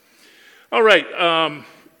All right,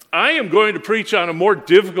 I am going to preach on a more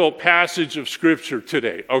difficult passage of Scripture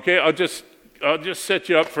today. Okay, I'll just set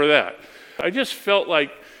you up for that. I just felt like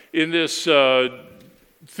in this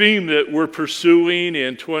theme that we're pursuing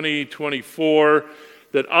in 2024,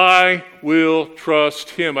 that I will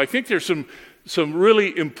trust Him. I think there's some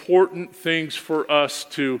really important things for us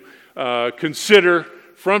to consider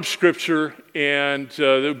from Scripture and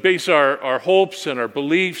base our hopes and our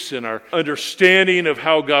beliefs and our understanding of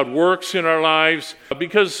how God works in our lives.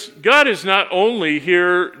 Because God is not only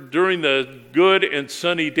here during the good and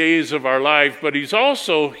sunny days of our life, but He's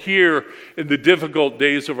also here in the difficult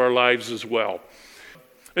days of our lives as well.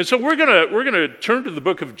 And so we're gonna turn to the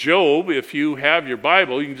book of Job. If you have your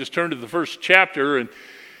Bible, you can just turn to the first chapter, and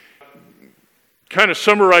kind of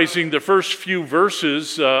summarizing the first few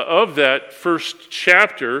verses of that first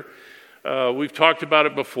chapter. We've talked about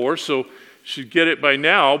it before, so you should get it by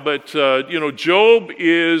now. But, Job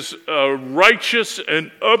is a righteous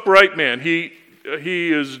and upright man. He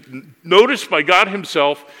is noticed by God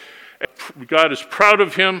Himself. God is proud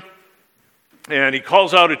of him, and He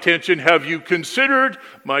calls out attention. Have you considered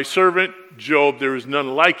my servant Job? There is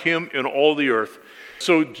none like him in all the earth.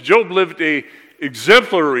 So Job lived an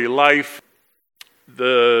exemplary life.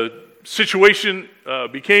 The situation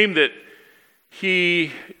became that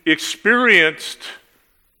he experienced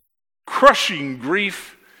crushing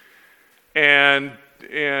grief, and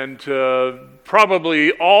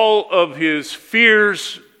probably all of his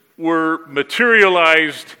fears were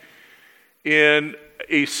materialized in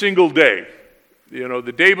a single day.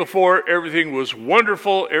 The day before, everything was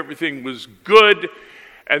wonderful, everything was good,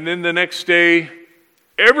 and then the next day,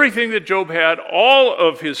 everything that Job had, all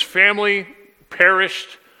of his family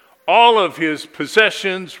perished, all of his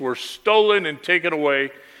possessions were stolen and taken away.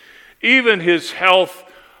 Even his health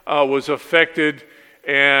was affected,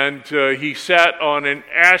 and he sat on an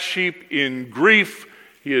ash heap in grief.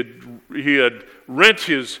 He had rent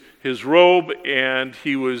his robe, and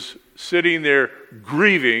he was sitting there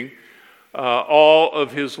grieving all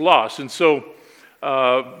of his loss. And so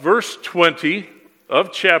verse 20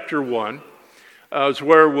 of chapter 1 is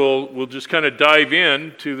where we'll just kind of dive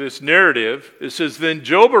into this narrative. It says, Then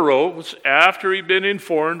Job arose after he'd been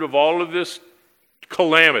informed of all of this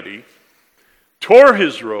calamity, tore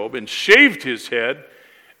his robe and shaved his head,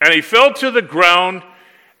 and he fell to the ground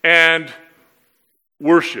and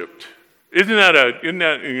worshipped. Isn't that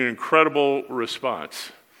an incredible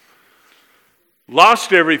response?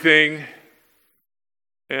 Lost everything,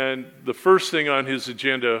 and the first thing on his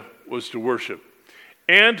agenda was to worship.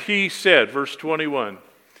 And he said, verse 21,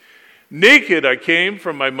 Naked I came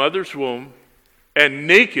from my mother's womb, and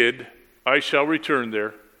naked I shall return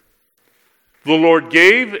there. The Lord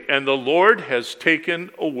gave, and the Lord has taken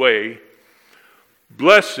away.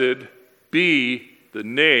 Blessed be the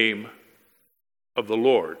name of the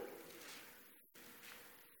Lord.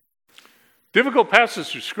 Difficult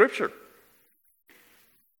passage of Scripture.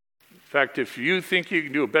 In fact, if you think you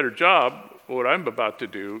can do a better job what I'm about to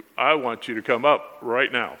do, I want you to come up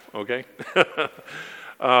right now, okay?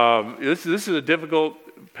 This is a difficult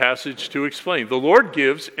passage to explain. The Lord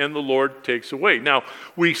gives and the Lord takes away. Now,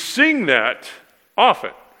 we sing that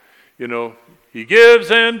often. He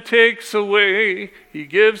gives and takes away. He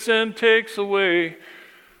gives and takes away.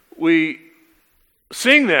 We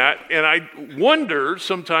sing that, and I wonder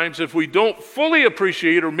sometimes if we don't fully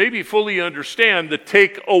appreciate or maybe fully understand the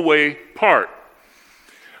take away part.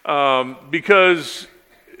 Because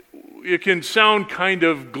it can sound kind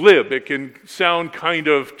of glib, it can sound kind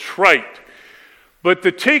of trite. But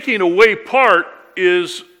the taking away part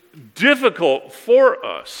is difficult for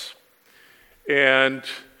us. And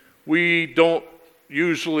we don't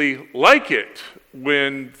usually like it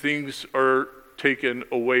when things are taken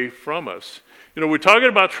away from us. We're talking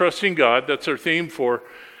about trusting God. That's our theme for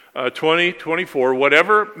 2024.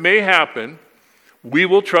 Whatever may happen, we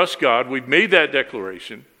will trust God. We've made that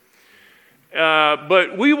declaration.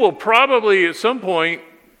 But we will probably at some point,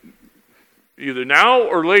 either now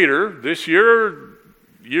or later, this year or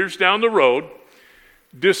years down the road,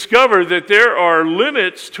 discover that there are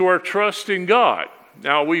limits to our trust in God.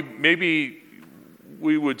 Now, we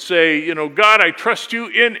would say, God, I trust you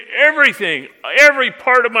in everything. Every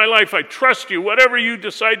part of my life, I trust you. Whatever you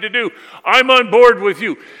decide to do, I'm on board with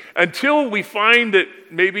you. Until we find that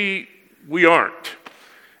maybe we aren't.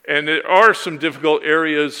 And there are some difficult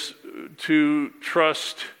areas to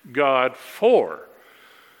trust God for.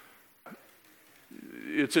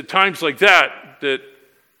 It's at times like that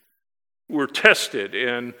we're tested,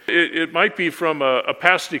 and it might be from a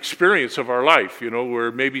past experience of our life,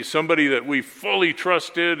 where maybe somebody that we fully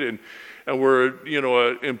trusted and were,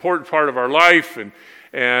 an important part of our life,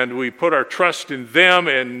 and we put our trust in them,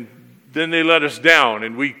 and then they let us down.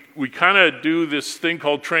 And we kind of do this thing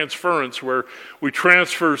called transference, where we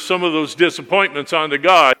transfer some of those disappointments onto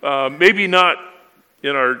God. Maybe not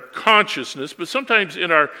in our consciousness, but sometimes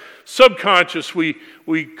in our subconscious, we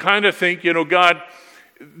kind of think, God,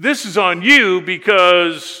 this is on you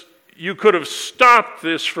because you could have stopped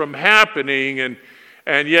this from happening,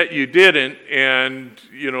 and yet you didn't, and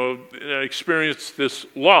experienced this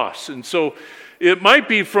loss. And so it might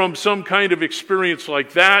be from some kind of experience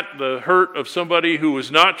like that, the hurt of somebody who was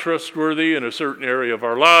not trustworthy in a certain area of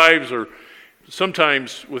our lives, or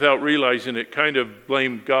sometimes, without realizing it, kind of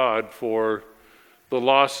blame God for the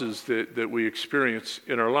losses that we experience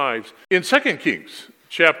in our lives. In 2 Kings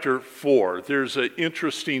chapter 4, there's an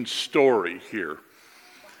interesting story here.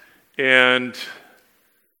 And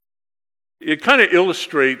it kind of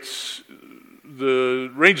illustrates the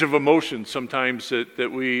range of emotions sometimes that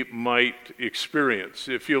we might experience.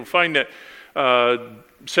 If you'll find that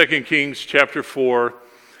 2 Kings chapter 4,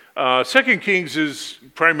 2 Kings is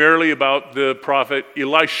primarily about the prophet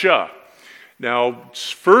Elisha. Now,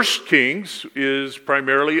 1 Kings is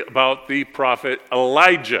primarily about the prophet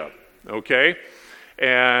Elijah, okay?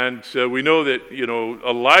 And we know that,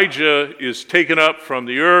 Elijah is taken up from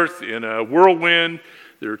the earth in a whirlwind.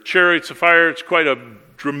 There are chariots of fire. It's quite a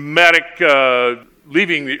dramatic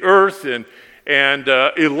leaving the earth. And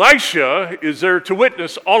Elisha is there to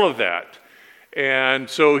witness all of that. And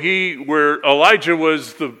so where Elijah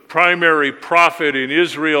was the primary prophet in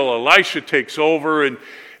Israel, Elisha takes over.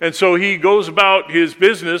 And so he goes about his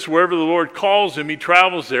business wherever the Lord calls him. He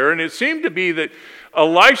travels there. And it seemed to be that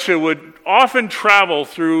Elisha would often travel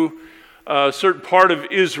through a certain part of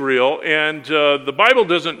Israel, and the Bible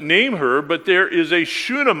doesn't name her, but there is a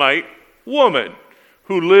Shunammite woman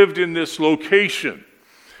who lived in this location.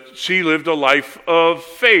 She lived a life of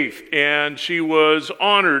faith, and she was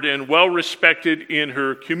honored and well respected in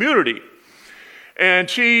her community. And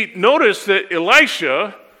she noticed that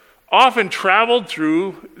Elisha often traveled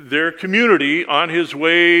through their community on his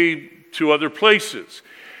way to other places.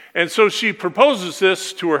 And so she proposes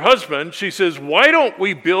this to her husband. She says, why don't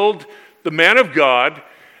we build the man of God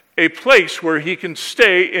a place where he can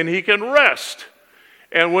stay and he can rest?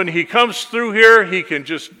 And when he comes through here, he can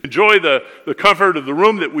just enjoy the comfort of the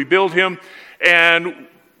room that we build him. And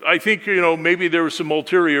I think, maybe there was some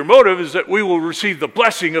ulterior motive, is that we will receive the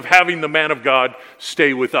blessing of having the man of God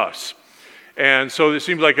stay with us. And so it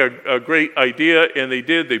seemed like a great idea, and they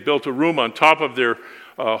did. They built a room on top of their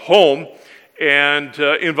home, and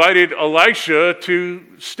invited Elisha to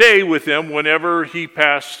stay with them whenever he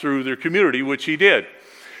passed through their community, which he did.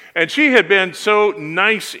 And she had been so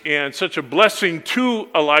nice and such a blessing to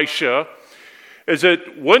Elisha, is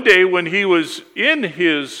that one day when he was in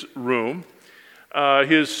his room,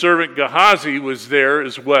 his servant Gehazi was there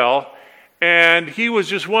as well, and he was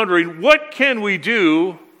just wondering, what can we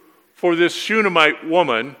do for this Shunammite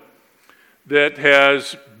woman that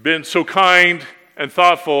has been so kind and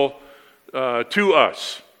thoughtful to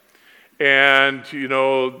us? And,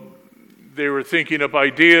 they were thinking up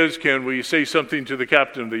ideas. Can we say something to the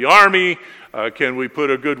captain of the army? Can we put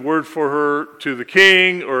a good word for her to the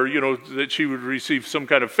king? Or, that she would receive some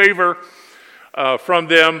kind of favor from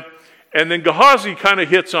them. And then Gehazi kind of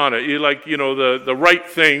hits on it, the right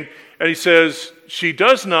thing. And he says, she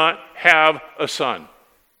does not have a son.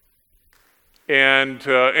 And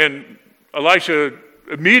Elisha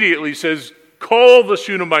immediately says, call the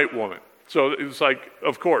Shunammite woman. So it was like,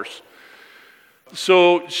 of course.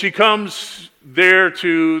 So she comes there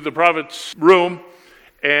to the prophet's room,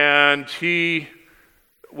 and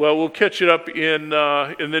we'll catch it up in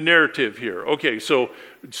the narrative here. Okay, so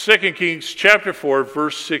 2 Kings chapter 4,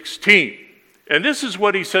 verse 16. And this is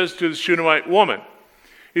what he says to the Shunammite woman.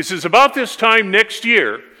 He says, about this time next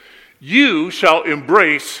year, you shall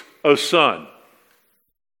embrace a son.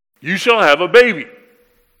 You shall have a baby.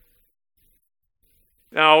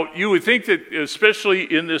 Now, you would think that,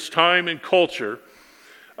 especially in this time and culture,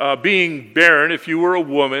 being barren, if you were a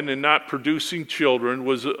woman and not producing children,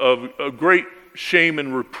 was a great shame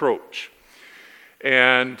and reproach.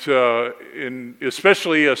 And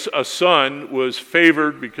especially a son was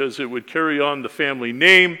favored because it would carry on the family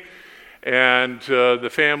name, and the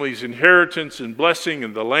family's inheritance and blessing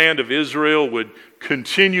in the land of Israel would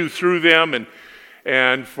continue through them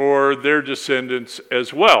and for their descendants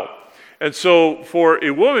as well. And so for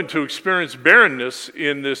a woman to experience barrenness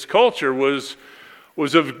in this culture was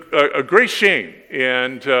a great shame.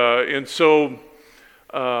 And so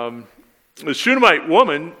the Shunammite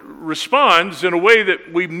woman responds in a way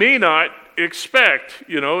that we may not expect.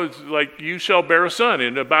 It's like, you shall bear a son.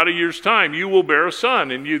 In about a year's time, you will bear a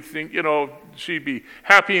son. And you think, she'd be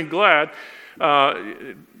happy and glad.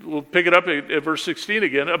 We'll pick it up at verse 16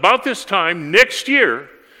 again. About this time next year,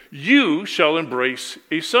 you shall embrace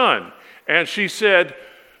a son. And she said,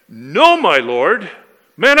 no, my lord,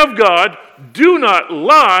 man of God, do not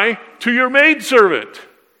lie to your maidservant.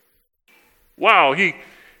 Wow,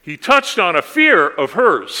 he touched on a fear of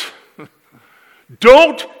hers.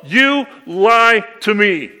 Don't you lie to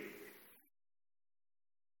me.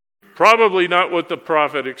 Probably not what the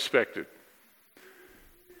prophet expected.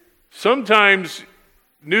 Sometimes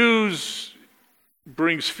news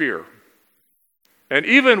brings fear. And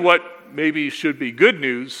even what maybe should be good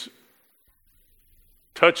news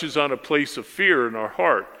touches on a place of fear in our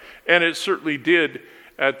heart. And it certainly did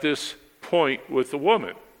at this point with the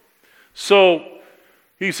woman. So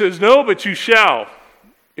he says, no, but you shall,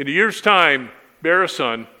 in a year's time, bear a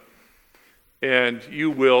son, and you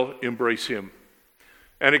will embrace him.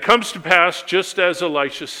 And it comes to pass, just as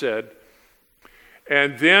Elisha said.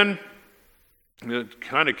 And then,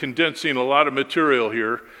 kind of condensing a lot of material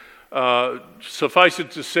here, suffice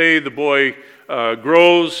it to say, the boy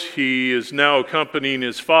grows. He is now accompanying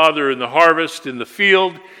his father in the harvest in the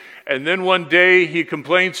field. And then one day he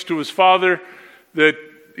complains to his father that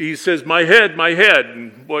he says, my head, my head.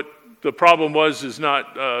 And what the problem was is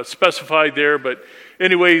not specified there. But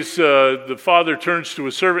anyways, the father turns to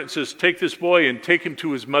his servant and says, take this boy and take him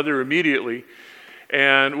to his mother immediately.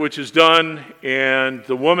 And which is done. And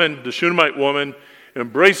the woman, the Shunammite woman,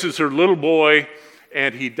 embraces her little boy,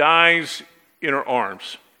 and he dies in her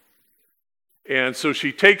arms. And so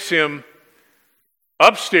she takes him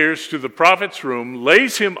upstairs to the prophet's room,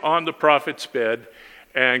 lays him on the prophet's bed,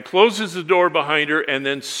 and closes the door behind her, and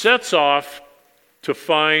then sets off to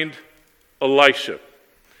find Elisha,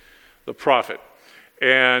 the prophet.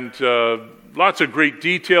 And lots of great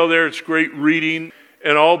detail there. It's great reading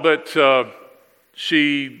and all, but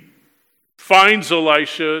she finds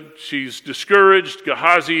Elisha. She's discouraged.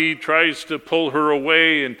 Gehazi tries to pull her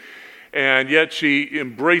away, and yet she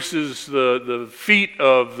embraces the feet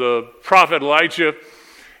of the prophet Elijah.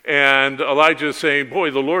 And Elijah is saying, boy,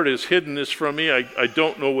 the Lord has hidden this from me. I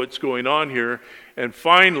don't know what's going on here. And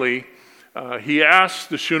finally, he asks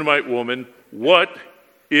the Shunammite woman, what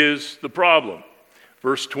is the problem?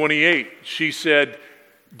 Verse 28, she said,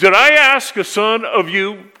 did I ask a son of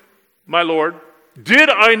you, my Lord? Did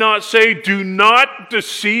I not say, do not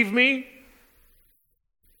deceive me?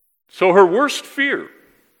 So her worst fear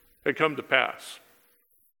had come to pass.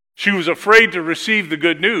 She was afraid to receive the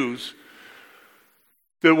good news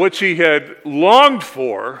that what she had longed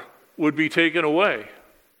for would be taken away.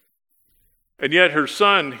 And yet her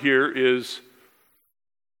son here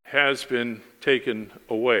has been taken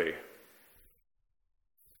away.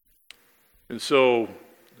 And so,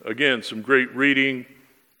 again, some great reading.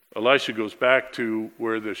 Elisha goes back to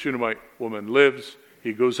where the Shunammite woman lives.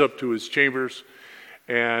 He goes up to his chambers,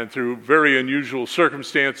 and through very unusual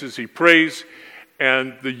circumstances, he prays,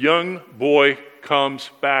 and the young boy comes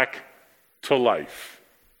back to life.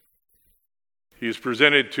 He is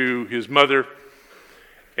presented to his mother,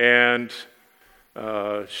 and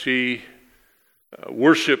she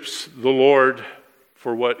worships the Lord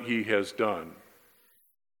for what he has done.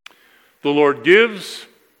 The Lord gives,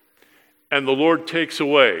 and the Lord takes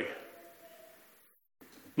away.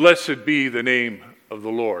 Blessed be the name of the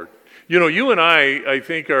Lord. You know, you and I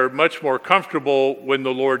think, are much more comfortable when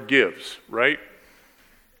the Lord gives, right?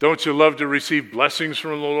 Don't you love to receive blessings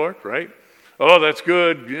from the Lord, right? Oh, that's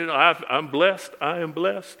good. You know, I'm blessed. I am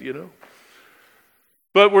blessed, you know.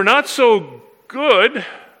 But we're not so good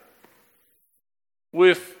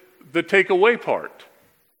with the takeaway part.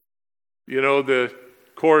 You know, the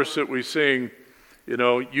chorus that we sing, you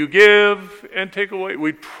know, you give and take away.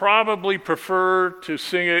 We'd probably prefer to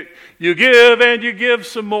sing it, you give and you give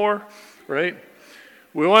some more, right?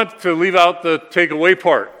 We want to leave out the takeaway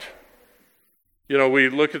part. You know, we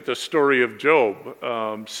look at the story of Job.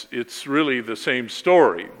 It's really the same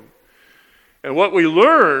story. And what we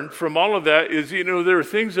learn from all of that is, you know, there are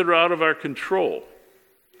things that are out of our control.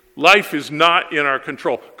 Life is not in our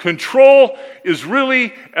control. Control is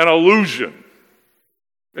really an illusion.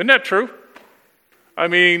 Isn't that true? I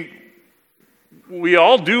mean, we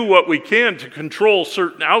all do what we can to control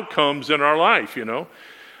certain outcomes in our life, you know.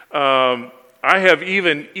 I have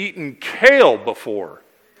even eaten kale before.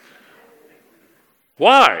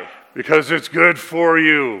 Why? Because it's good for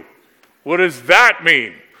you. What does that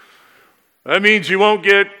mean? That means you won't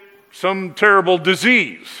get some terrible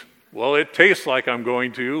disease. Well, it tastes like I'm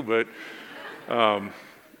going to, but,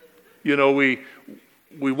 you know, we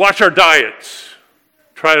watch our diets,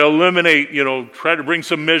 try to eliminate, you know, try to bring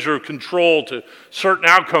some measure of control to certain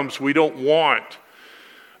outcomes we don't want.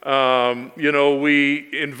 We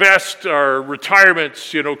invest our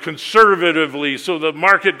retirements, conservatively so the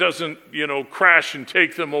market doesn't, crash and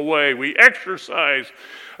take them away. We exercise,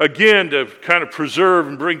 again, to kind of preserve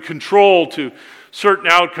and bring control to certain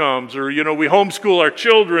outcomes. Or, we homeschool our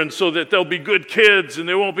children so that they'll be good kids and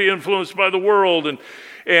they won't be influenced by the world. And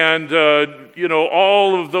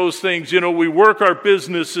all of those things. We work our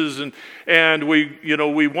businesses and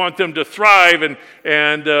we want them to thrive.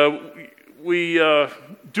 And we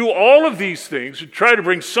do all of these things to try to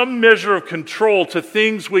bring some measure of control to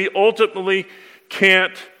things we ultimately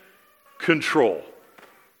can't control.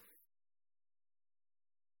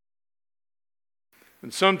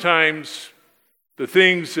 And sometimes the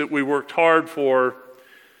things that we worked hard for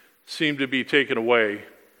seem to be taken away,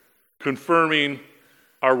 confirming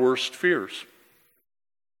our worst fears.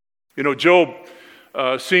 Job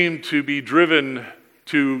seemed to be driven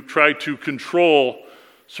to try to control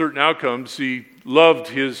certain outcomes. He loved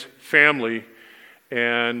his family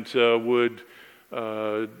and would,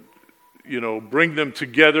 bring them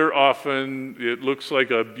together often. It looks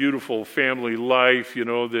like a beautiful family life,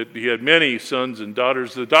 that he had many sons and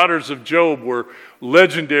daughters. The daughters of Job were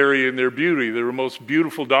legendary in their beauty. They were most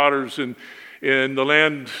beautiful daughters in the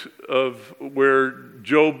land of where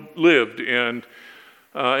Job lived. And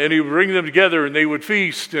he would bring them together and they would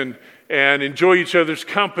feast and enjoy each other's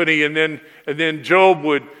company. And then Job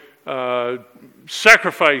would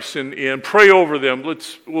sacrifice and pray over them.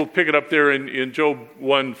 We'll pick it up there in Job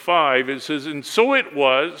 1:5. It says, "And so it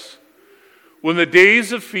was, when the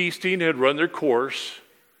days of feasting had run their course,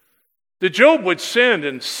 that Job would send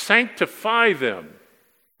and sanctify them."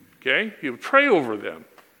 Okay? He would pray over them.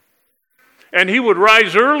 "And he would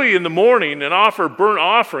rise early in the morning and offer burnt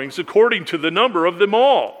offerings according to the number of them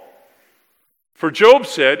all. For Job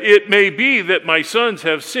said, 'It may be that my sons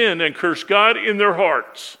have sinned and cursed God in their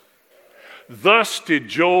hearts.' Thus did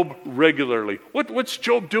Job regularly." What's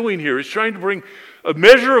Job doing here? He's trying to bring a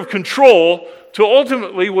measure of control to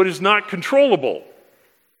ultimately what is not controllable.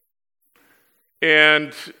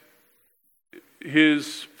 And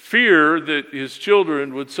his fear that his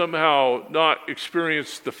children would somehow not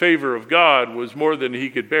experience the favor of God was more than he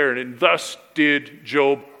could bear. And thus did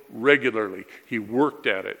Job regularly. He worked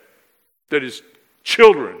at it. That his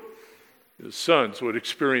children, his sons, would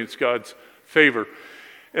experience God's favor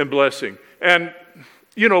and blessing. And,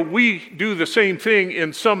 we do the same thing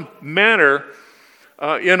in some manner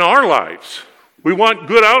in our lives. We want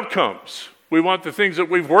good outcomes. We want the things that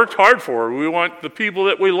we've worked hard for. We want the people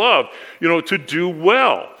that we love, to do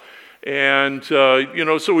well. And,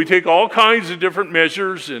 so we take all kinds of different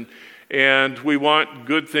measures and we want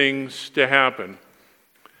good things to happen.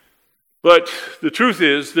 But the truth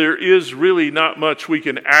is, there is really not much we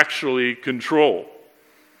can actually control.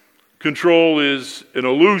 Control is an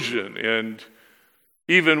illusion, and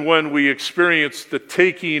even when we experience the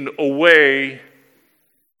taking away,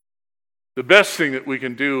 the best thing that we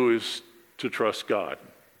can do is to trust God.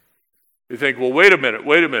 You think, well, wait a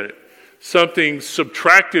minute. Something's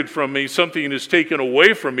subtracted from me, something is taken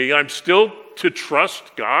away from me, I'm still to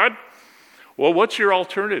trust God? Well, what's your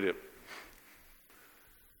alternative?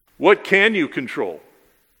 What can you control?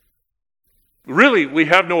 Really, we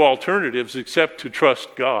have no alternatives except to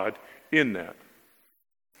trust God in that.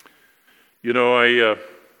 I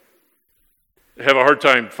have a hard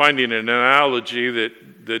time finding an analogy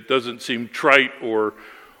that doesn't seem trite or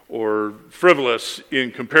frivolous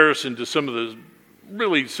in comparison to some of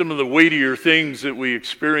the weightier things that we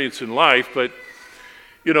experience in life. But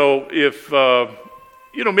if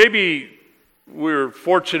maybe we're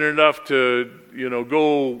fortunate enough to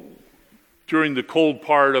go during the cold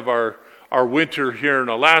part of our winter here in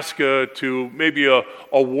Alaska to maybe a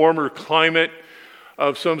warmer climate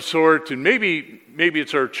of some sort, and maybe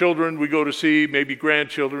it's our children we go to see, maybe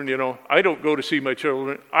grandchildren. I don't go to see my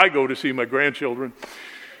children, I go to see my grandchildren,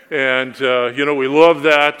 and we love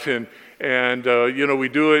that, and we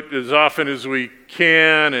do it as often as we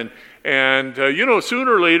can, and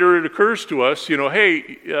sooner or later it occurs to us,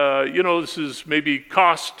 hey, this is maybe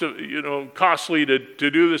costly to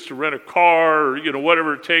do this, to rent a car, or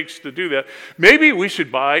whatever it takes to do that. Maybe we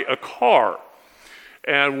should buy a car,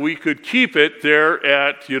 and we could keep it there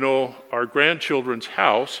at our grandchildren's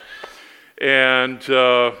house, and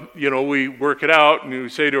we work it out, and we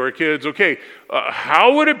say to our kids, okay,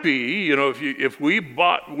 how would it be, if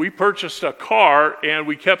we purchased a car and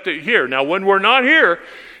we kept it here? Now, when we're not here,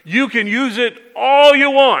 you can use it all you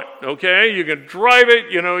want, okay? You can drive it,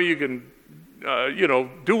 you can,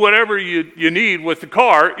 do whatever you need with the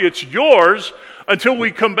car. It's yours until we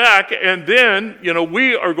come back, and then,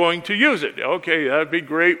 we are going to use it. Okay, that'd be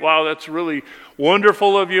great. Wow, that's really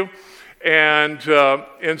wonderful of you.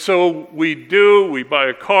 And so we buy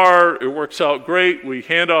a car, it works out great, we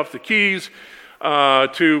hand off the keys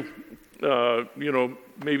to,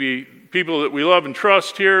 maybe people that we love and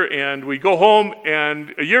trust here, and we go home,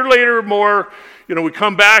 and a year later or more, we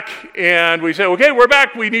come back and we say, okay, we're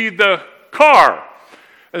back, we need the car.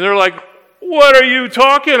 And they're like, what are you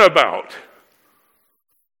talking about?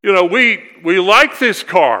 We like this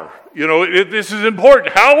car. This is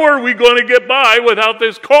important. How are we going to get by without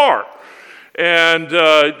this car? And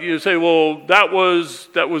you say, well, that was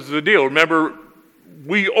the deal. Remember,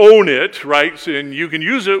 we own it, right? And you can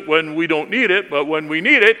use it when we don't need it, but when we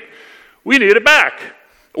need it back.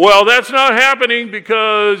 Well, that's not happening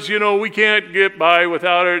because, we can't get by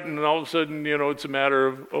without it, and all of a sudden, it's a matter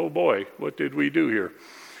of, oh boy, what did we do here?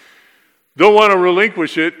 Don't want to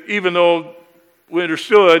relinquish it, even though we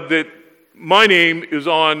understood that my name is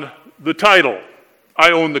on the title.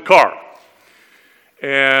 I own the car.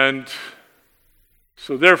 And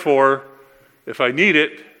so therefore, if I need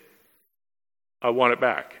it, I want it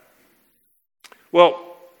back.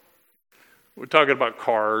 Well, we're talking about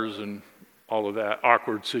cars and all of that,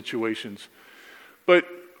 awkward situations. But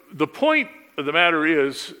the point of the matter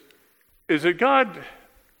is that God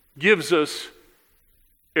gives us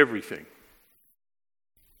everything.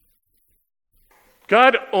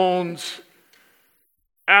 God owns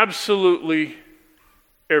absolutely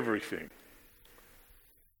everything.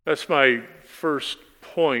 That's my first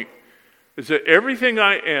point, is that everything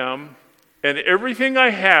I am and everything I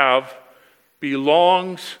have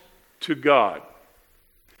belongs to God.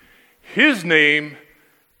 His name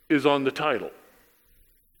is on the title.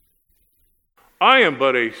 I am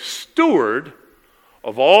but a steward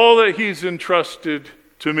of all that He's entrusted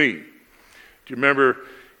to me. Do you remember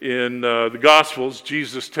in the Gospels,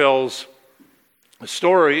 Jesus tells a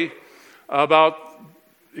story about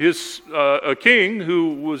a king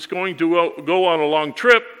who was going to go on a long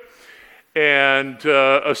trip and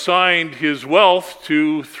assigned his wealth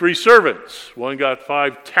to 3 servants. One got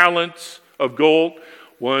 5 talents of gold,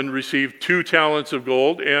 one received 2 talents of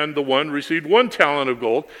gold, and the one received 1 talent of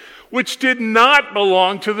gold, which did not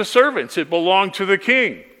belong to the servants. It belonged to the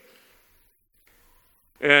king.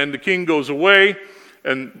 And the king goes away,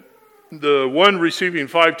 and the one receiving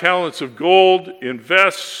 5 talents of gold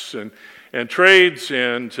invests and trades,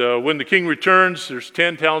 and when the king returns, there's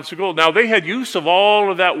 10 talents of gold. Now, they had use of all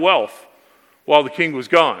of that wealth while the king was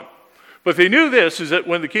gone. But they knew this, is that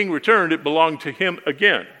when the king returned, it belonged to him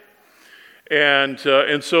again. And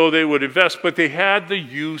so they would invest, but they had the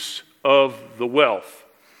use of the wealth.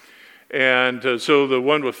 And so the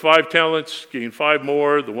one with 5 talents gained 5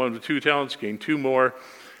 more, the one with 2 talents gained 2 more,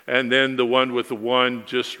 and then the one with the 1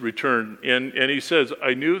 just returned. And he says,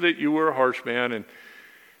 I knew that you were a harsh man,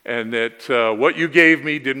 and that what you gave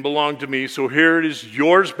me didn't belong to me, so here it is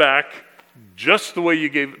yours back, just the way you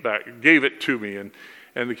gave it to me. And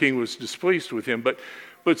the king was displeased with him.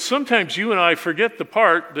 But sometimes you and I forget the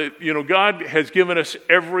part that, God has given us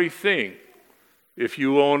everything. If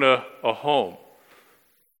you own a home,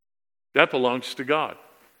 that belongs to God.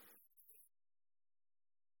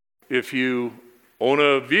 If you own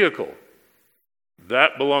a vehicle,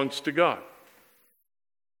 that belongs to God.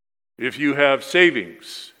 If you have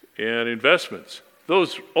savings and investments,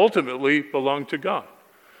 those ultimately belong to God.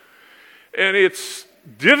 And it's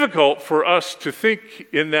difficult for us to think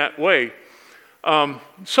in that way.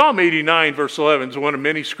 Psalm 89, verse 11 is one of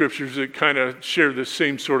many scriptures that kind of share the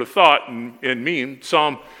same sort of thought and mean.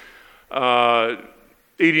 Psalm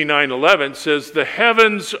 89:11 says, the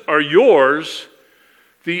heavens are yours,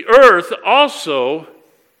 the earth also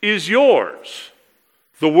is yours.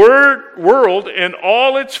 The world and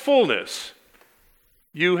all its fullness,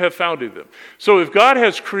 you have founded them. So if God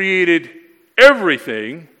has created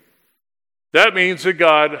everything, that means that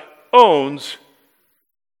God owns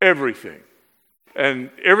everything.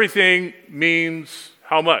 And everything means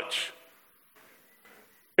how much?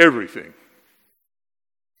 Everything.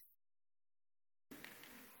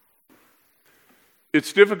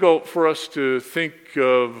 It's difficult for us to think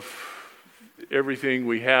of everything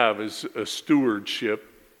we have as a stewardship,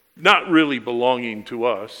 not really belonging to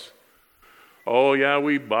us. Oh yeah,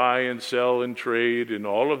 we buy and sell and trade and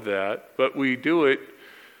all of that, but we do it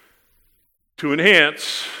to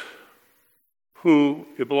enhance who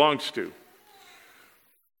it belongs to.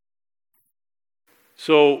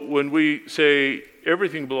 So when we say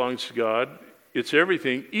everything belongs to God, it's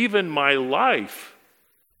everything. Even my life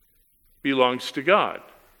belongs to God.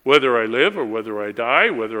 Whether I live or whether I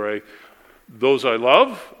die, those I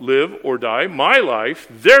love live or die, my life,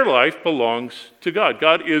 their life belongs to God.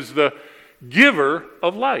 God is the giver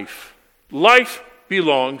of life. Life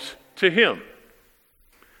belongs to Him.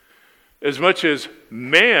 As much as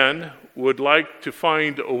man would like to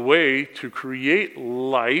find a way to create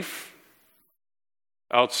life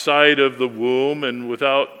outside of the womb and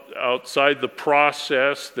outside the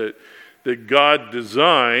process that God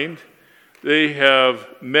designed, they have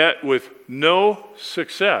met with no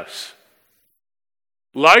success.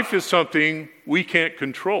 Life is something we can't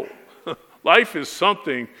control. Life is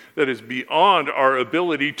something that is beyond our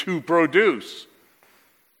ability to produce,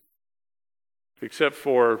 except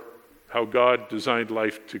for how God designed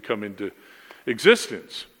life to come into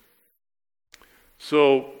existence.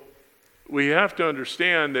 So we have to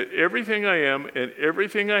understand that everything I am and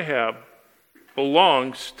everything I have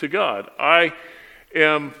belongs to God. I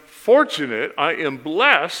am fortunate, I am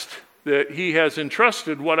blessed that He has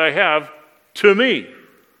entrusted what I have to me.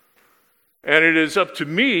 And it is up to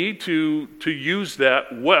me to use that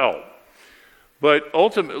well. But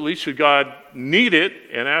ultimately, should God need it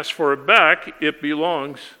and ask for it back, it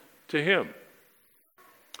belongs to Him.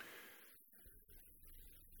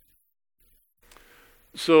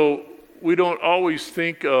 So we don't always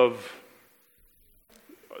think of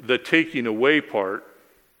the taking away part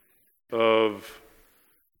of,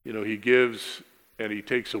 He gives and He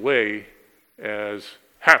takes away as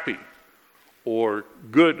happy or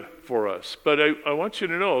good for us. But I want you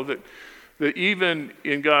to know that even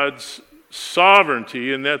in God's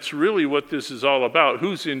sovereignty, and that's really what this is all about,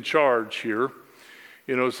 who's in charge here?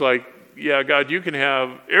 It's like, yeah, God, you can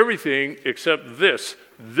have everything except this.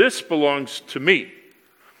 This belongs to me.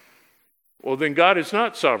 Well, then God is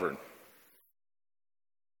not sovereign.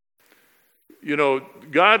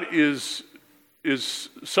 God is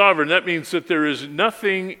sovereign. That means that there is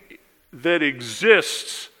nothing that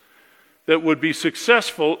exists that would be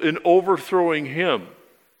successful in overthrowing Him.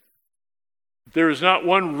 There is not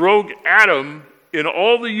one rogue atom in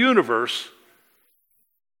all the universe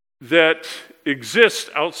that exists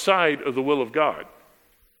outside of the will of God.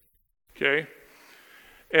 Okay?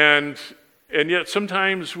 And yet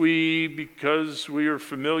sometimes because we are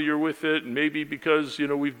familiar with it, and maybe because,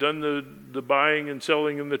 we've done the buying and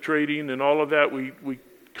selling and the trading and all of that, we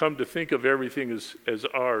come to think of everything as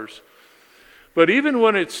ours. But even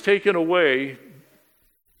when it's taken away,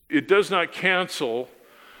 it does not cancel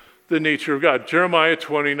the nature of God. Jeremiah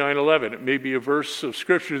 29:11. It may be a verse of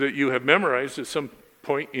Scripture that you have memorized at some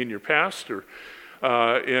point in your past,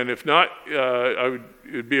 and if not, it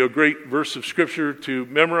would be a great verse of Scripture to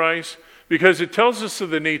memorize, because it tells us of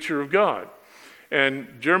the nature of God.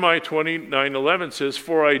 And Jeremiah 29:11 says,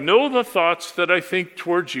 "For I know the thoughts that I think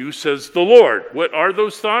towards you, says the Lord." What are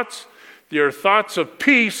those thoughts? They are thoughts of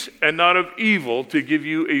peace and not of evil, to give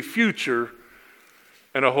you a future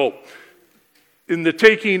and a hope. In the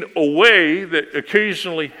taking away that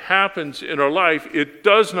occasionally happens in our life, it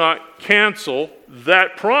does not cancel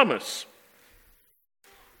that promise.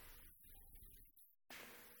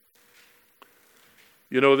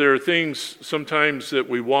 There are things sometimes that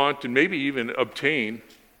we want and maybe even obtain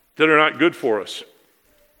that are not good for us.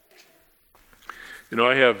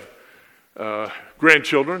 I have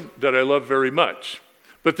grandchildren that I love very much,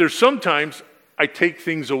 but there's sometimes I take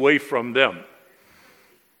things away from them,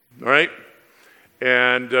 all right?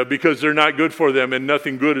 And because they're not good for them, and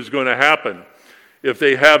nothing good is going to happen if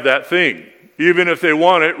they have that thing, even if they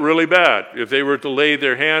want it really bad. If they were to lay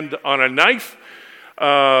their hand on a knife,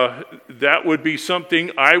 that would be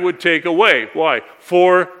something I would take away. Why?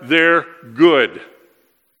 For their good.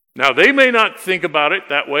 Now, they may not think about it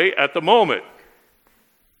that way at the moment.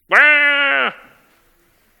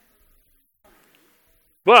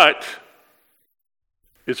 But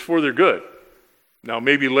it's for their good. Now,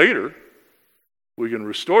 maybe later we can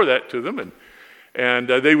restore that to them, and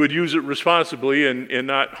they would use it responsibly and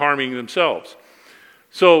not harming themselves.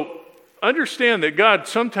 So understand that God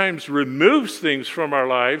sometimes removes things from our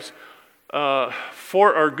lives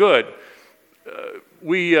for our good.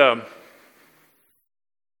 We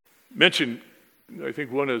mentioned, I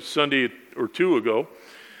think one Sunday or two ago,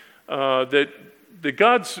 that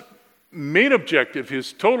God's main objective,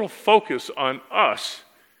 His total focus on us,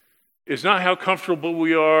 is not how comfortable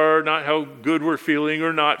we are, not how good we're feeling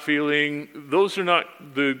or not feeling. Those are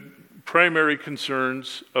not the primary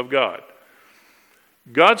concerns of God.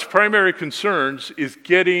 God's primary concerns is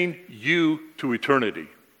getting you to eternity.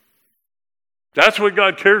 That's what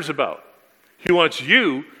God cares about. He wants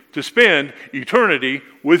you to spend eternity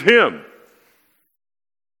with Him.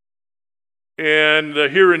 And the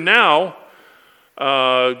here and now,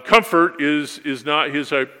 comfort is not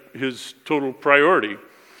his total priority.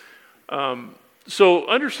 So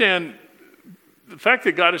understand the fact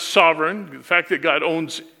that God is sovereign, the fact that God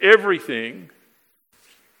owns everything.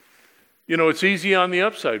 It's easy on the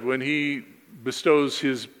upside when He bestows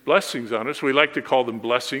his blessings on us. We like to call them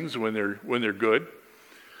blessings when they're good.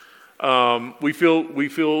 We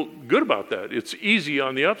feel good about that. It's easy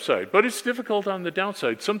on the upside, but it's difficult on the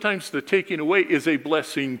downside. Sometimes the taking away is a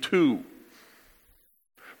blessing too.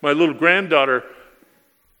 My little granddaughter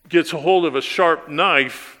gets a hold of a sharp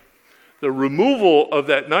knife. The removal of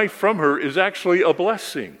that knife from her is actually a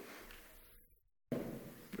blessing.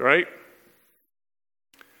 Right?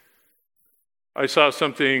 I saw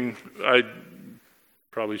something I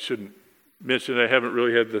probably shouldn't mention. I haven't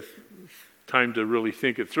really had the time to really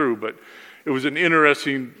think it through, but it was an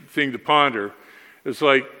interesting thing to ponder. It's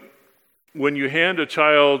like when you hand a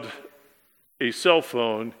child a cell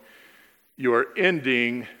phone, you are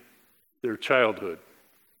ending their childhood.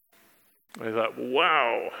 I thought,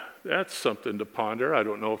 wow, that's something to ponder. I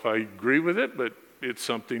don't know if I agree with it, but it's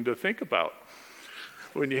something to think about.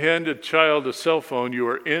 When you hand a child a cell phone, you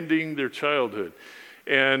are ending their childhood.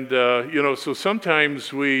 And, so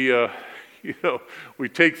sometimes we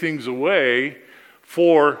take things away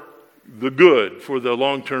for the good, for the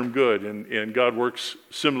long-term good, and God works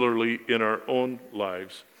similarly in our own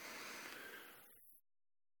lives.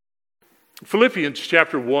 Philippians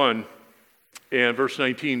chapter 1 and verse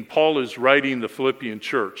 19, Paul is writing the Philippian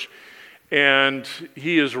church, and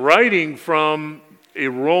he is writing from a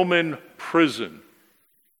Roman prison.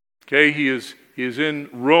 Okay, he is in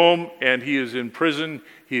Rome, and he is in prison.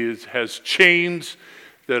 He has chains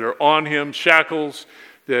that are on him, shackles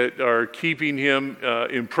that are keeping him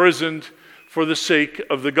imprisoned for the sake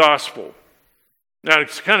of the gospel. Now,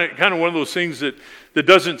 it's kind of one of those things that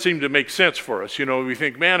doesn't seem to make sense for us. We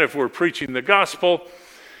think, man, if we're preaching the gospel,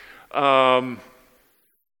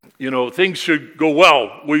 things should go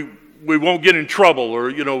well. We won't get in trouble,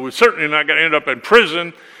 or, we're certainly not going to end up in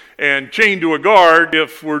prison and chained to a guard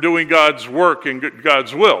if we're doing God's work and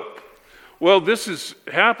God's will. Well, this has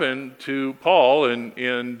happened to Paul,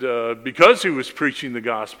 and because he was preaching the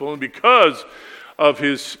gospel and because of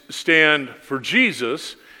his stand for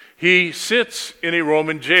Jesus, he sits in a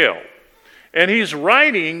Roman jail. And he's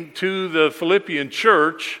writing to the Philippian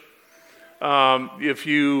church. If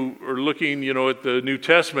you are looking, at the New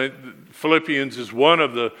Testament, Philippians is one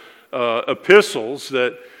of the epistles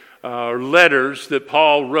that are letters that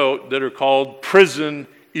Paul wrote that are called prison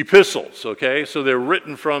epistles, okay? So they're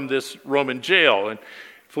written from this Roman jail, and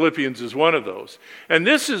Philippians is one of those. And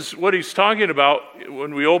this is what he's talking about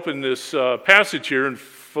when we open this passage here in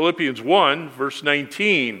Philippians 1, verse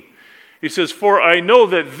 19. He says, "For I know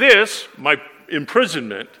that this," my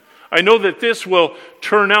imprisonment, "I know that this will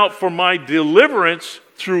turn out for my deliverance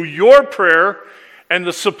through your prayer and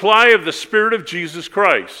the supply of the Spirit of Jesus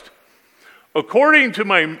Christ, according to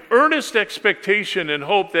my earnest expectation and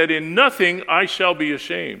hope that in nothing I shall be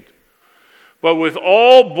ashamed. But with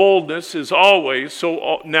all boldness, as always,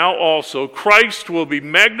 so now also, Christ will be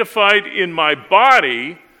magnified in my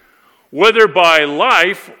body, whether by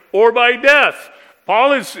life or by death."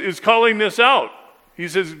 Paul is calling this out. He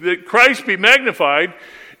says that Christ be magnified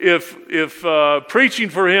if preaching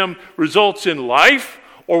for him results in life,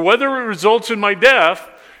 or whether it results in my death,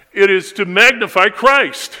 it is to magnify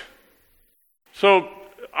Christ. So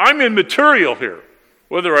I'm immaterial here.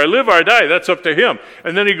 Whether I live or I die, that's up to him.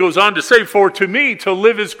 And then he goes on to say, "For to me to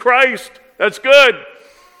live is Christ." That's good.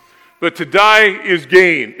 But to die is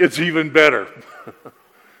gain. It's even better.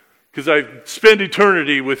 Because I spend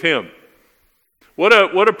eternity with him. What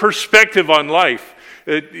a perspective on life.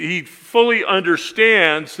 He fully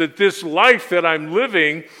understands that this life that I'm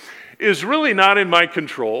living is really not in my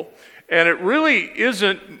control. And it really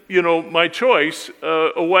isn't, my choice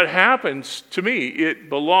of what happens to me. It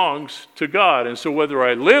belongs to God. And so whether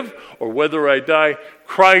I live or whether I die,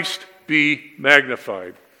 Christ be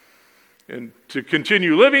magnified. And to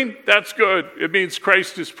continue living, that's good. It means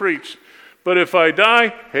Christ is preached. But if I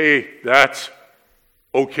die, hey, that's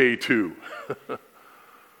okay too.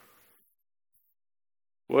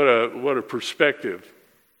 What a perspective.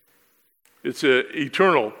 It's an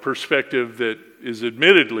eternal perspective that is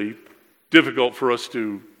admittedly difficult for us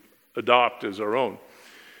to adopt as our own.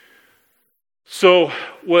 So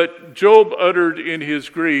what Job uttered in his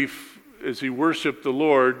grief as he worshiped the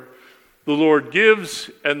Lord gives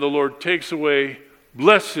and the Lord takes away.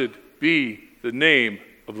 Blessed be the name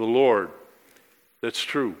of the Lord. That's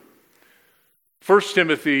true. 1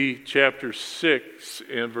 Timothy chapter 6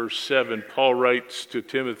 and verse 7, Paul writes to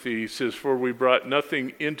Timothy, he says, "For we brought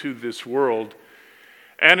nothing into this world,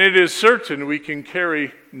 and it is certain we can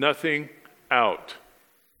carry nothing out."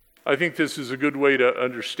 I think this is a good way to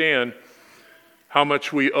understand how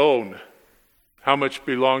much we own, how much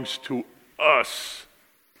belongs to us.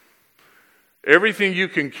 Everything you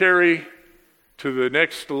can carry to the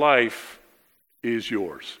next life is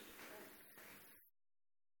yours.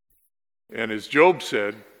 And as Job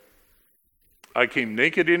said, I came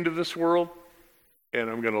naked into this world, and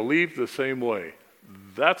I'm going to leave the same way.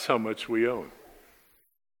 That's how much we own.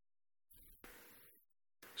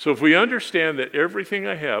 So if we understand that everything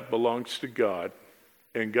I have belongs to God,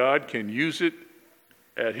 and God can use it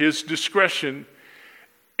at his discretion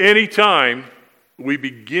anytime, we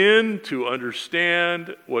begin to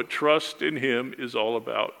understand what trust in him is all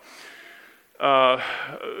about. I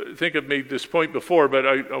think I've made this point before, but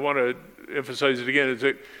I want to emphasize it again. Is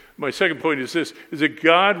that my second point is this, is that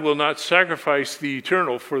God will not sacrifice the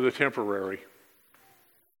eternal for the temporary.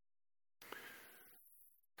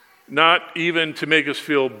 Not even to make us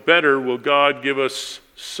feel better will God give us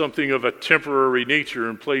something of a temporary nature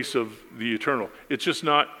in place of the eternal. It's just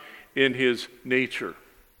not in his nature.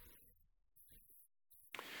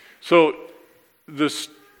 So the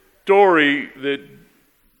story that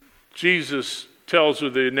Jesus tells, or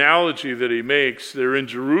the analogy that he makes, they're in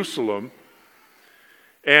Jerusalem,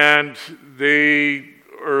 and they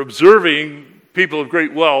are observing people of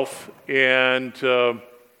great wealth and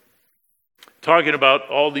talking about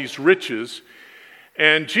all these riches.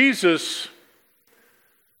 And Jesus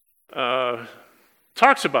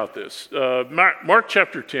talks about this. Mark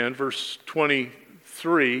chapter 10, verse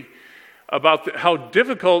 23, about how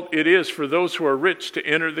difficult it is for those who are rich to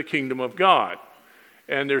enter the kingdom of God.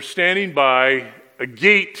 And they're standing by a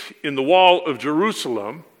gate in the wall of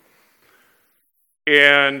Jerusalem.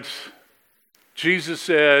 And Jesus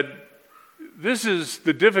said, this is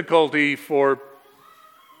the difficulty for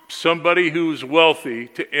somebody who's wealthy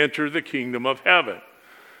to enter the kingdom of heaven.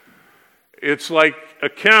 It's like a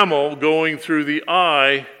camel going through the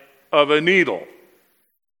eye of a needle.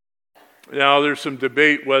 Now, there's some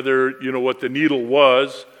debate whether, what the needle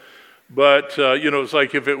was, but, it's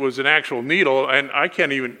like if it was an actual needle, and I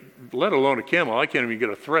can't even, let alone a camel, I can't even get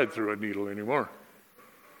a thread through a needle anymore.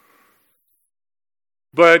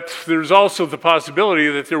 But there's also the possibility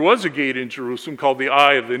that there was a gate in Jerusalem called the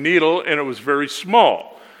Eye of the Needle, and it was very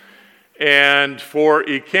small. And for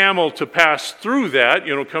a camel to pass through that,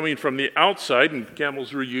 coming from the outside, and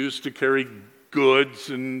camels were used to carry goods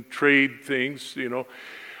and trade things,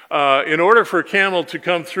 in order for a camel to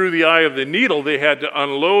come through the eye of the needle, they had to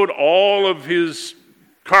unload all of his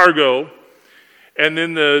cargo, and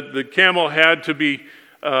then the camel had to be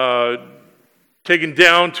taken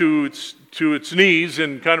down to its knees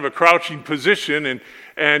in kind of a crouching position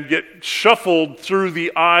and get shuffled through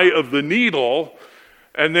the eye of the needle.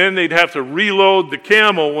 And then they'd have to reload the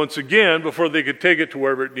camel once again before they could take it to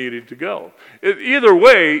wherever it needed to go. Either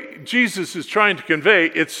way, Jesus is trying to convey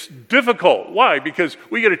it's difficult. Why? Because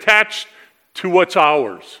we get attached to what's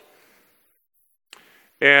ours.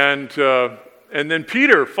 And then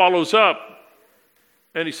Peter follows up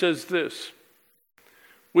and he says this,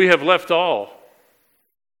 we have left all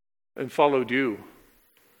and followed you.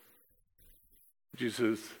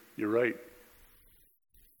 Jesus says, you're right.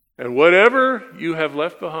 And whatever you have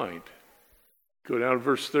left behind, go down to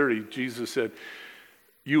verse 30, Jesus said,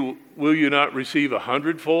 will you not receive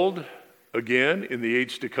 100-fold again in the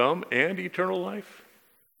age to come and eternal life?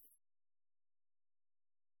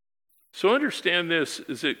 So understand this,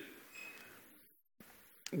 is that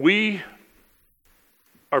we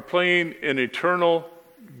are playing an eternal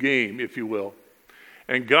game, if you will.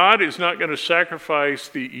 And God is not going to sacrifice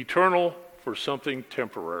the eternal for something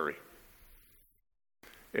temporary.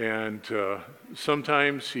 And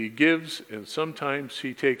sometimes he gives and sometimes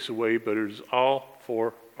he takes away, but it is all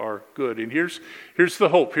for our good. And here's the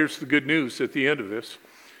hope, here's the good news at the end of this.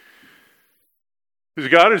 Is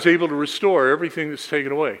God is able to restore everything that's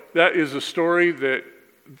taken away. That is a story that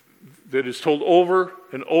is told over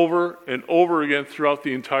and over and over again throughout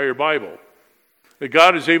the entire Bible. That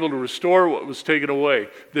God is able to restore what was taken away.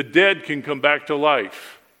 The dead can come back to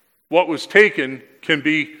life. What was taken can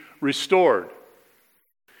be restored.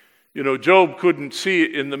 Job couldn't see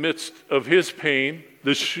it in the midst of his pain.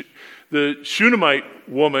 The Shunammite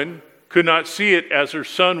woman could not see it as her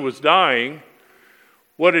son was dying.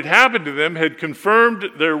 What had happened to them had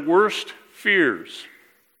confirmed their worst fears.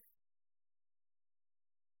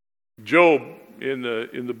 Job, in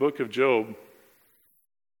the book of Job,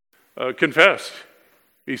 confessed.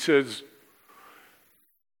 He says,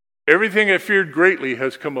 everything I feared greatly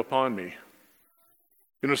has come upon me.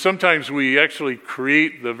 Sometimes we actually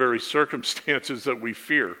create the very circumstances that we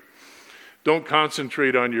fear. Don't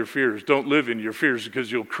concentrate on your fears. Don't live in your fears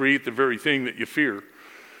because you'll create the very thing that you fear.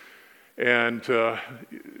 And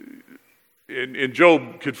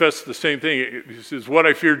Job confessed the same thing. He says, what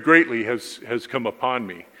I feared greatly has come upon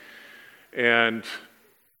me. And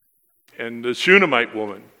the Shunammite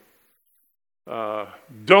woman,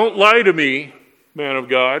 Don't lie to me, man of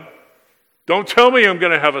God. Don't tell me I'm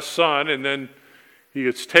going to have a son and then he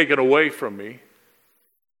gets taken away from me.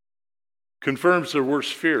 Confirms their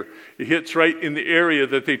worst fear. It hits right in the area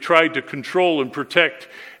that they tried to control and protect,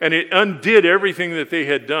 and it undid everything that they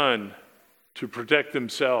had done to protect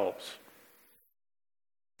themselves.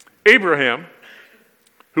 Abraham,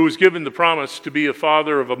 who was given the promise to be a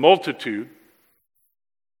father of a multitude,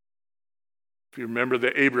 if you remember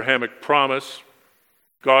the Abrahamic promise,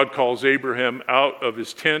 God calls Abraham out of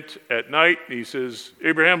his tent at night, and he says,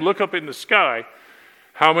 Abraham, look up in the sky.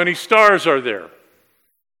 How many stars are there?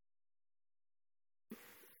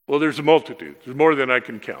 Well, there's a multitude. There's more than I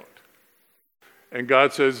can count. And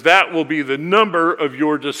God says, that will be the number of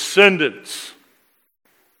your descendants.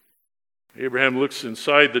 Abraham looks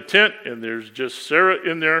inside the tent, and there's just Sarah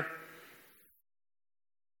in there.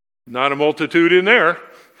 Not a multitude in there.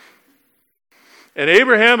 And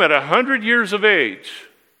Abraham at 100 years of age,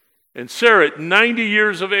 and Sarah at 90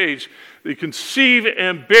 years of age, they conceive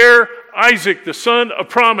and bear Isaac, the son of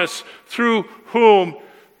promise, through whom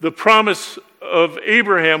the promise of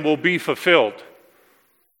Abraham will be fulfilled.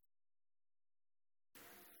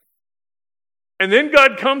 And then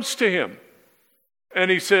God comes to him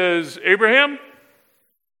and he says, Abraham,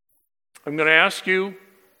 I'm going to ask you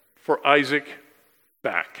for Isaac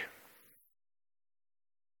back.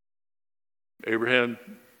 Abraham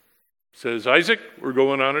says, Isaac, we're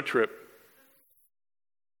going on a trip.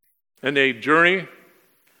 And they journey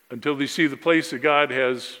until they see the place that God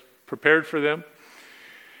has prepared for them.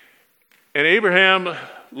 And Abraham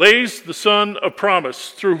lays the son of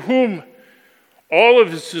promise, through whom all of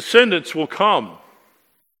his descendants will come,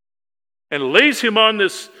 and lays him on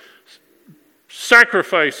this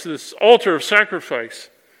sacrifice, this altar of sacrifice,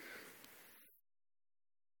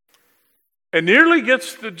 and nearly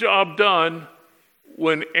gets the job done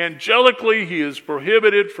when angelically he is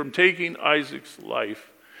prohibited from taking Isaac's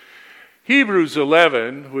life. Hebrews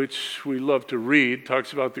 11, which we love to read,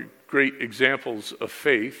 talks about the great examples of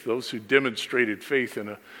faith, those who demonstrated faith in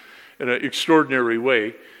an extraordinary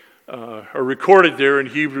way, are recorded there in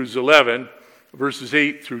Hebrews 11, verses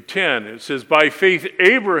 8 through 10. It says, by faith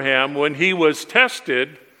Abraham, when he was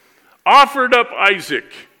tested, offered up Isaac,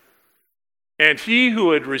 and he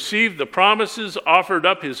who had received the promises offered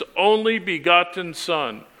up his only begotten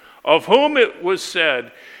son, of whom it was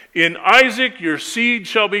said, in Isaac your seed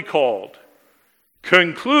shall be called,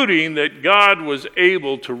 concluding that God was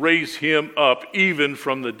able to raise him up even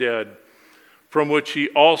from the dead, from which he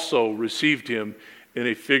also received him in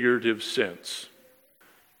a figurative sense.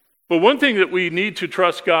 But one thing that we need to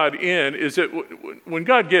trust God in is that when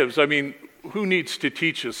God gives, who needs to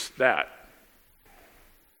teach us that?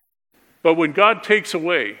 But when God takes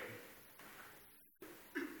away,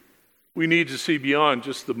 we need to see beyond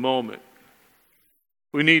just the moment.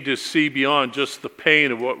 We need to see beyond just the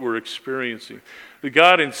pain of what we're experiencing. That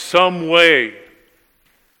God in some way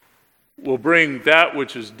will bring that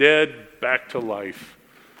which is dead back to life.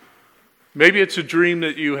 Maybe it's a dream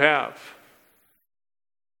that you have.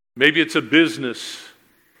 Maybe it's a business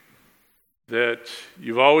that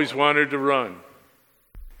you've always wanted to run.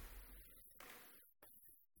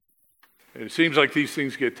 And it seems like these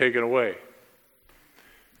things get taken away.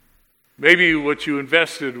 Maybe what you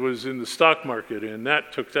invested was in the stock market and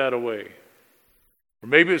that took that away. Or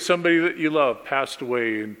maybe it's somebody that you love passed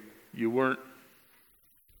away and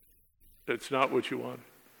that's not what you want.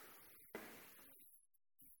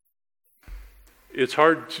 It's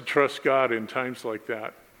hard to trust God in times like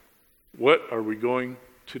that. What are we going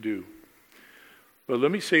to do? But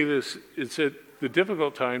let me say this, it's at the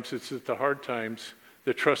difficult times, it's at the hard times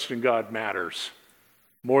that trust in God matters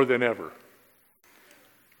more than ever.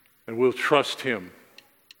 And we'll trust him.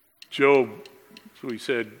 Job, so he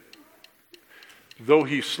said, though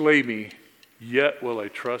he slay me, yet will I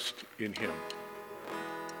trust in him.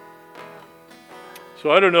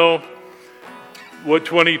 So I don't know what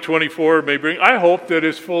 2024 may bring. I hope that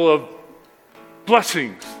it's full of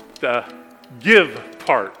blessings, the give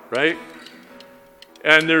part, right?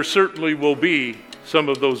 And there certainly will be some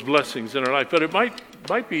of those blessings in our life, but it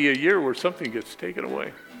might be a year where something gets taken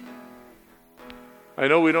away. I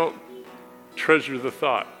know we don't treasure the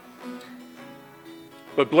thought,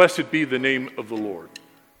 but blessed be the name of the Lord.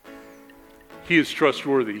 He is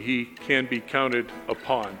trustworthy. He can be counted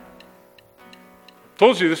upon. I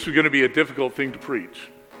told you this was going to be a difficult thing to preach.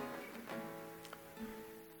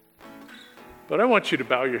 But I want you to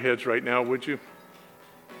bow your heads right now, would you?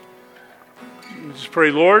 Just pray,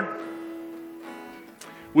 Lord,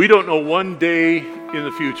 we don't know one day in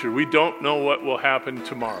the future. We don't know what will happen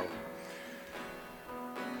tomorrow.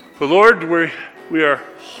 But Lord, we are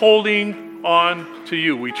holding on to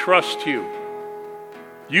you. We trust you.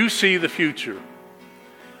 You see the future.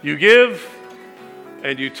 You give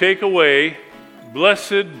and you take away.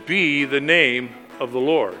 Blessed be the name of the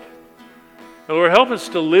Lord. And Lord, help us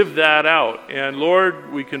to live that out. And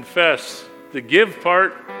Lord, we confess the give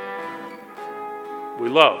part we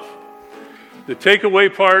love. The take away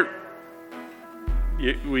part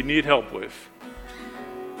we need help with.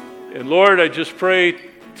 And Lord, I just pray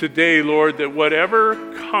today, Lord, that whatever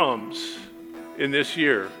comes in this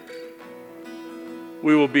year,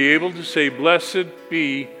 we will be able to say, blessed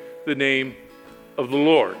be the name of the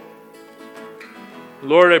Lord.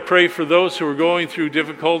 Lord, I pray for those who are going through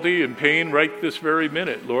difficulty and pain right this very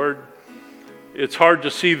minute. Lord, it's hard to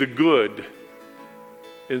see the good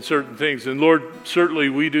in certain things. And Lord, certainly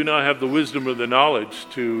we do not have the wisdom or the knowledge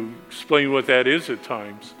to explain what that is at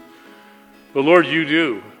times. But Lord, you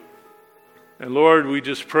do. And Lord, we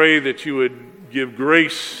just pray that you would give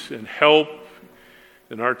grace and help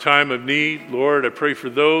in our time of need. Lord, I pray for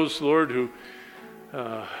those, Lord, who,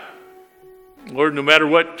 Lord, no matter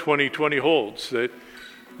what 2020 holds, that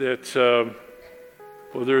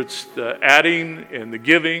whether it's the adding and the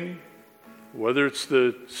giving, whether it's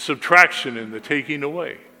the subtraction and the taking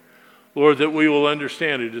away, Lord, that we will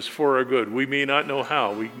understand it is for our good. We may not know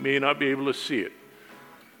how. We may not be able to see it.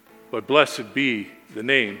 But blessed be the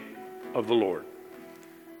name of the Lord.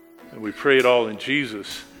 And we pray it all in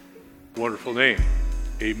Jesus' wonderful name.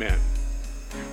 Amen.